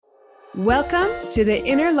Welcome to the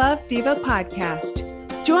Inner Love Diva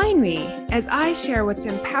podcast. Join me as I share what's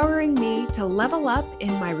empowering me to level up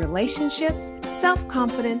in my relationships,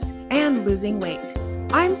 self-confidence, and losing weight.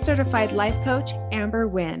 I'm certified life coach Amber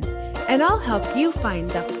Wynn, and I'll help you find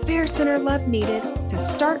the fierce inner love needed to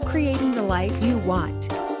start creating the life you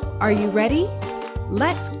want. Are you ready?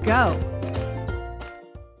 Let's go.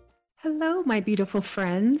 Hello, my beautiful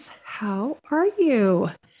friends. How are you?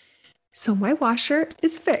 So my washer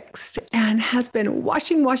is fixed and has been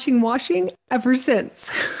washing ever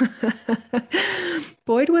since.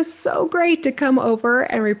 Boyd was so great to come over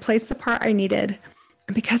and replace the part I needed.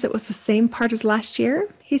 And because it was the same part as last year,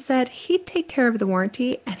 he said he'd take care of the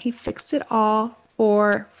warranty and he fixed it all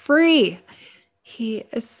for free. He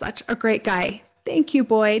is such a great guy. Thank you,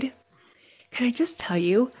 Boyd. Can I just tell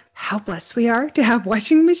you how blessed we are to have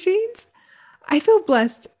washing machines? I feel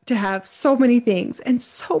blessed to have so many things and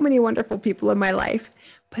so many wonderful people in my life,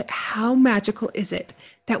 but how magical is it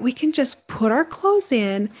that we can just put our clothes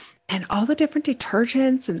in and all the different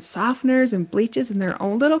detergents and softeners and bleaches in their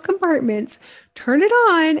own little compartments, turn it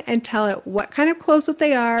on and tell it what kind of clothes that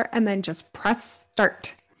they are, and then just press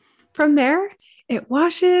start. From there, it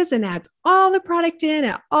washes and adds all the product in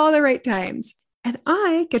at all the right times. And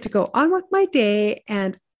I get to go on with my day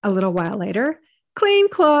and a little while later, clean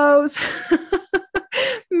clothes.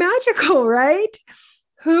 Magical, right?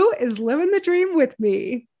 Who is living the dream with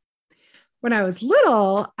me? When I was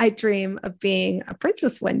little, I dreamed of being a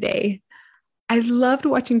princess one day. I loved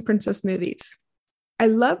watching princess movies. I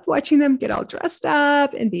loved watching them get all dressed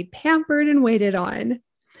up and be pampered and waited on.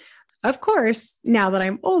 Of course, now that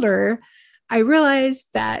I'm older, I realized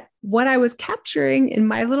that what I was capturing in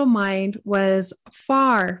my little mind was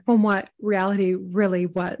far from what reality really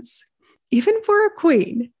was, even for a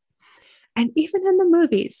queen. And even in the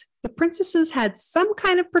movies, the princesses had some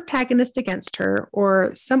kind of protagonist against her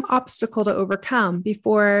or some obstacle to overcome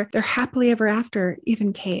before their happily ever after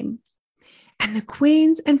even came. And the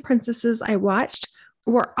queens and princesses I watched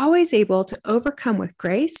were always able to overcome with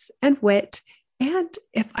grace and wit, and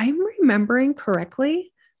if I'm remembering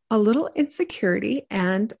correctly, a little insecurity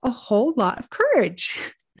and a whole lot of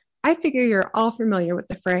courage. I figure you're all familiar with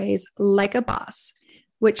the phrase, like a boss,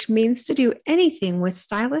 which means to do anything with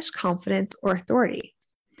stylish confidence or authority.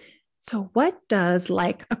 So what does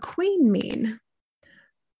like a queen mean?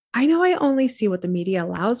 I know I only see what the media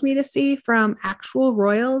allows me to see from actual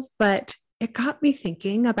royals, but it got me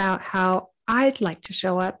thinking about how I'd like to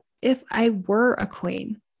show up if I were a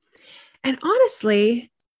queen. And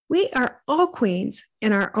honestly, we are all queens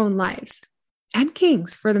in our own lives, and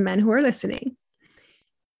kings for the men who are listening.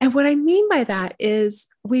 And what I mean by that is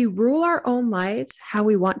we rule our own lives how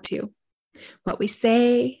we want to. What we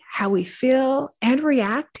say, how we feel, and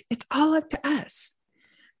react, it's all up to us.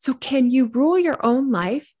 So can you rule your own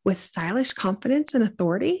life with stylish confidence and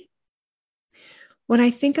authority? When I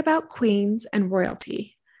think about queens and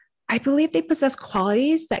royalty, I believe they possess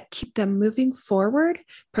qualities that keep them moving forward,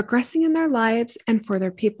 progressing in their lives and for their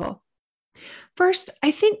people. First, I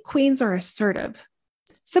think queens are assertive.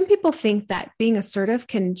 Some people think that being assertive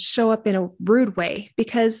can show up in a rude way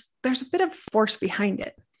because there's a bit of force behind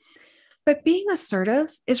it. But being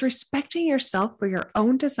assertive is respecting yourself for your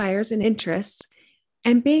own desires and interests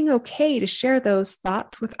and being okay to share those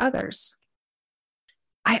thoughts with others.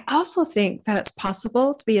 I also think that it's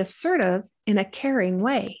possible to be assertive in a caring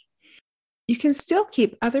way. You can still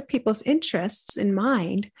keep other people's interests in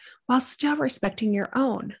mind while still respecting your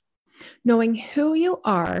own. Knowing who you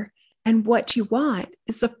are and what you want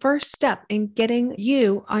is the first step in getting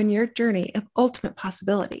you on your journey of ultimate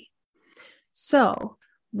possibility. So,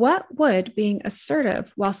 what would being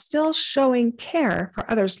assertive while still showing care for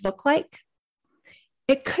others look like?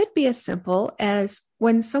 It could be as simple as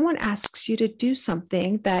when someone asks you to do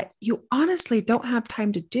something that you honestly don't have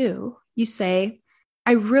time to do, you say,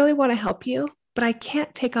 I really want to help you, but I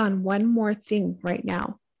can't take on one more thing right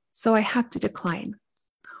now, so I have to decline.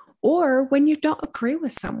 Or when you don't agree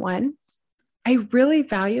with someone, I really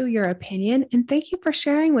value your opinion and thank you for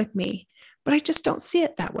sharing with me, but I just don't see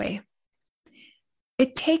it that way.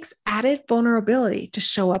 It takes added vulnerability to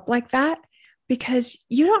show up like that because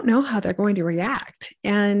you don't know how they're going to react,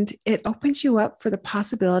 and it opens you up for the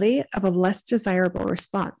possibility of a less desirable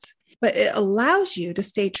response. But it allows you to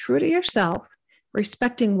stay true to yourself,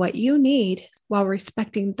 respecting what you need while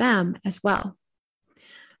respecting them as well.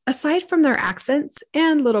 Aside from their accents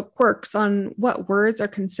and little quirks on what words are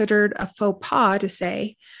considered a faux pas to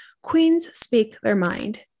say, queens speak their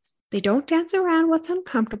mind. They don't dance around what's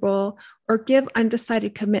uncomfortable or give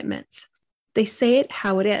undecided commitments. They say it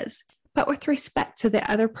how it is, but with respect to the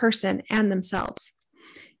other person and themselves.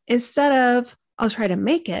 Instead of, I'll try to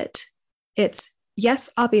make it, It's, yes,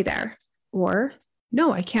 I'll be there, or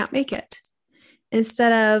no, I can't make it.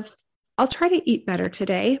 Instead of, I'll try to eat better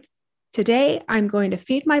today. Today, I'm going to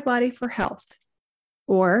feed my body for health.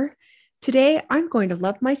 Or, today, I'm going to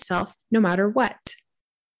love myself no matter what.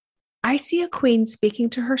 I see a queen speaking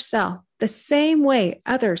to herself the same way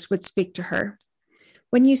others would speak to her.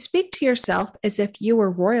 When you speak to yourself as if you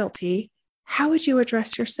were royalty, how would you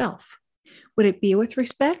address yourself? Would it be with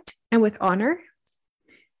respect and with honor?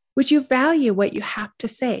 Would you value what you have to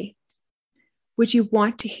say? Would you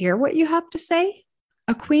want to hear what you have to say?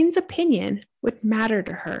 A queen's opinion would matter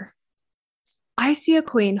to her. I see a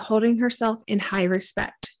queen holding herself in high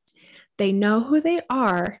respect. They know who they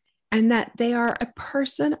are and that they are a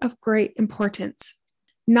person of great importance.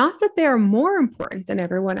 Not that they are more important than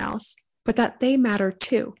everyone else, but that they matter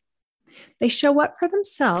too. They show up for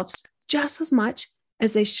themselves just as much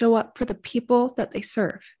as they show up for the people that they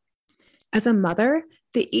serve. As a mother,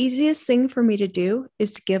 the easiest thing for me to do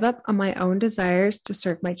is to give up on my own desires to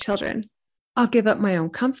serve my children. I'll give up my own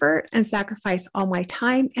comfort and sacrifice all my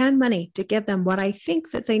time and money to give them what I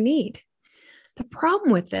think that they need. The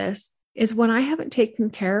problem with this is when I haven't taken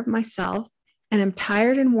care of myself and am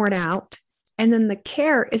tired and worn out, and then the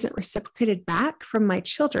care isn't reciprocated back from my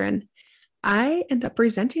children, I end up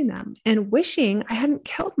resenting them and wishing I hadn't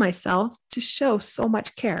killed myself to show so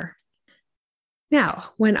much care.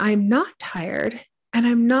 Now, when I'm not tired and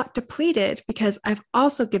I'm not depleted because I've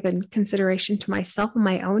also given consideration to myself and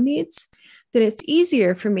my own needs, then it's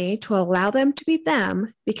easier for me to allow them to be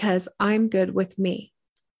them because I'm good with me.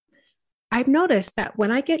 I've noticed that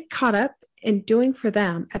when I get caught up in doing for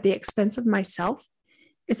them at the expense of myself,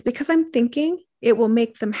 it's because I'm thinking it will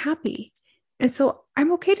make them happy. And so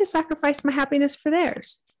I'm okay to sacrifice my happiness for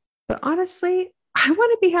theirs. But honestly, I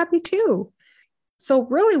want to be happy too. So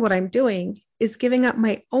really what I'm doing is giving up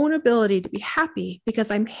my own ability to be happy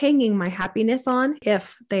because I'm hanging my happiness on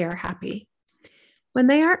if they are happy. When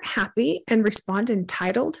they aren't happy and respond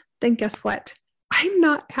entitled, then guess what? I'm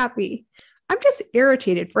not happy. I'm just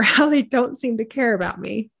irritated for how they don't seem to care about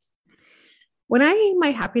me. When I hang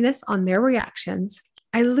my happiness on their reactions,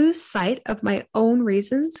 I lose sight of my own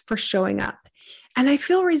reasons for showing up, and I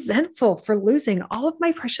feel resentful for losing all of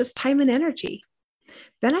my precious time and energy.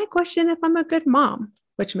 Then I question if I'm a good mom,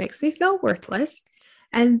 which makes me feel worthless,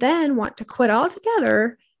 and then want to quit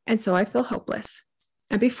altogether, and so I feel hopeless.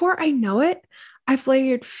 And before I know it, I've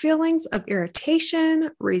layered feelings of irritation,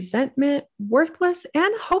 resentment, worthless,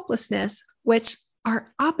 and hopelessness, which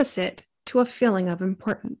are opposite to a feeling of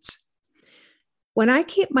importance. When I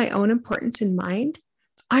keep my own importance in mind,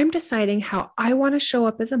 I'm deciding how I want to show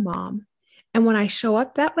up as a mom. And when I show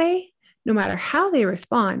up that way, no matter how they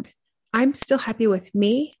respond, I'm still happy with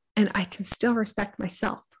me and I can still respect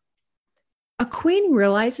myself. A queen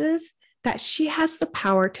realizes that she has the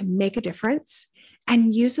power to make a difference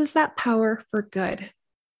and uses that power for good.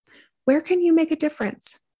 Where can you make a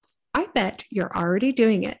difference? I bet you're already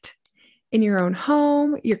doing it. In your own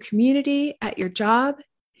home, your community, at your job.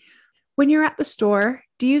 When you're at the store,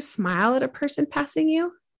 do you smile at a person passing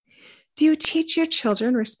you? Do you teach your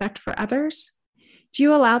children respect for others? Do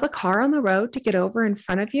you allow the car on the road to get over in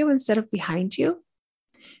front of you instead of behind you?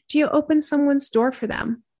 Do you open someone's door for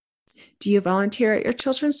them? Do you volunteer at your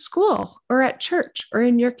children's school or at church or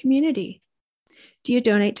in your community? Do you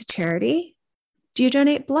donate to charity? Do you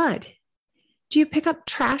donate blood? Do you pick up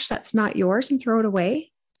trash that's not yours and throw it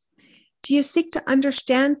away? Do you seek to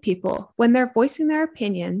understand people when they're voicing their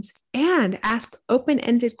opinions and ask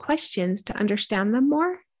open-ended questions to understand them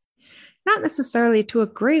more? Not necessarily to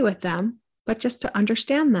agree with them, but just to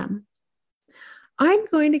understand them. I'm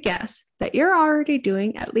going to guess that you're already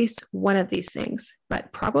doing at least one of these things,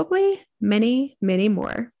 but probably many, many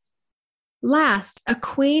more. Last, a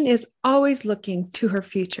queen is always looking to her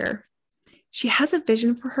future. She has a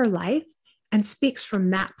vision for her life and speaks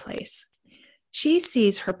from that place. She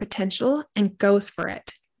sees her potential and goes for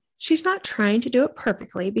it. She's not trying to do it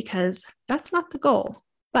perfectly because that's not the goal,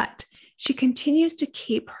 but she continues to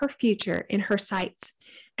keep her future in her sights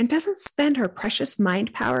and doesn't spend her precious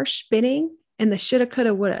mind power spinning in the shoulda,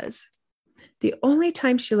 coulda, wouldas. The only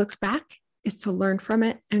time she looks back is to learn from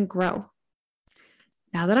it and grow.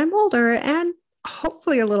 Now that I'm older and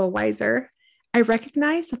hopefully a little wiser, I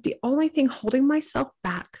recognize that the only thing holding myself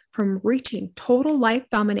back from reaching total life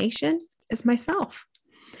domination is myself.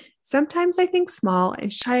 Sometimes I think small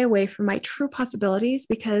and shy away from my true possibilities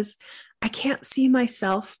because I can't see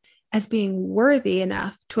myself as being worthy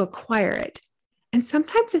enough to acquire it. And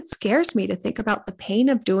sometimes it scares me to think about the pain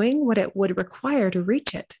of doing what it would require to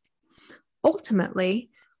reach it. Ultimately,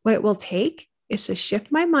 what it will take is to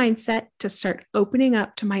shift my mindset to start opening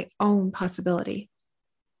up to my own possibility.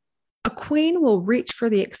 A queen will reach for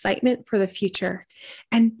the excitement for the future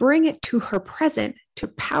and bring it to her present to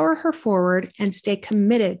power her forward and stay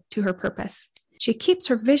committed to her purpose. She keeps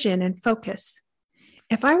her vision and focus.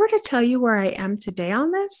 If I were to tell you where I am today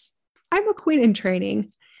on this, I'm a queen in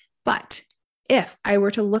training. But if I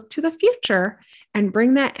were to look to the future and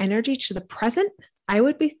bring that energy to the present, I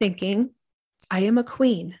would be thinking, I am a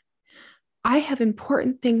queen. I have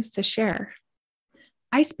important things to share.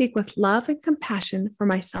 I speak with love and compassion for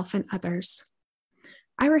myself and others.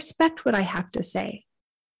 I respect what I have to say.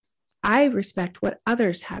 I respect what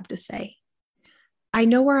others have to say. I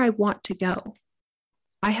know where I want to go.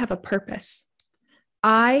 I have a purpose.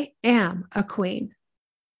 I am a queen.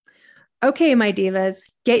 Okay, my divas,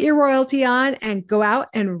 get your royalty on and go out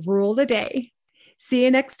and rule the day. See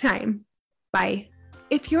you next time. Bye.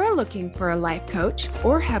 If you're looking for a life coach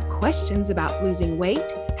or have questions about losing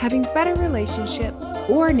weight, having better relationships,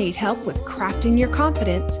 or need help with crafting your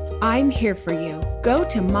confidence, I'm here for you. Go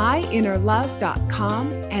to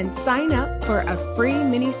myinnerlove.com and sign up for a free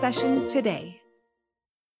mini session today.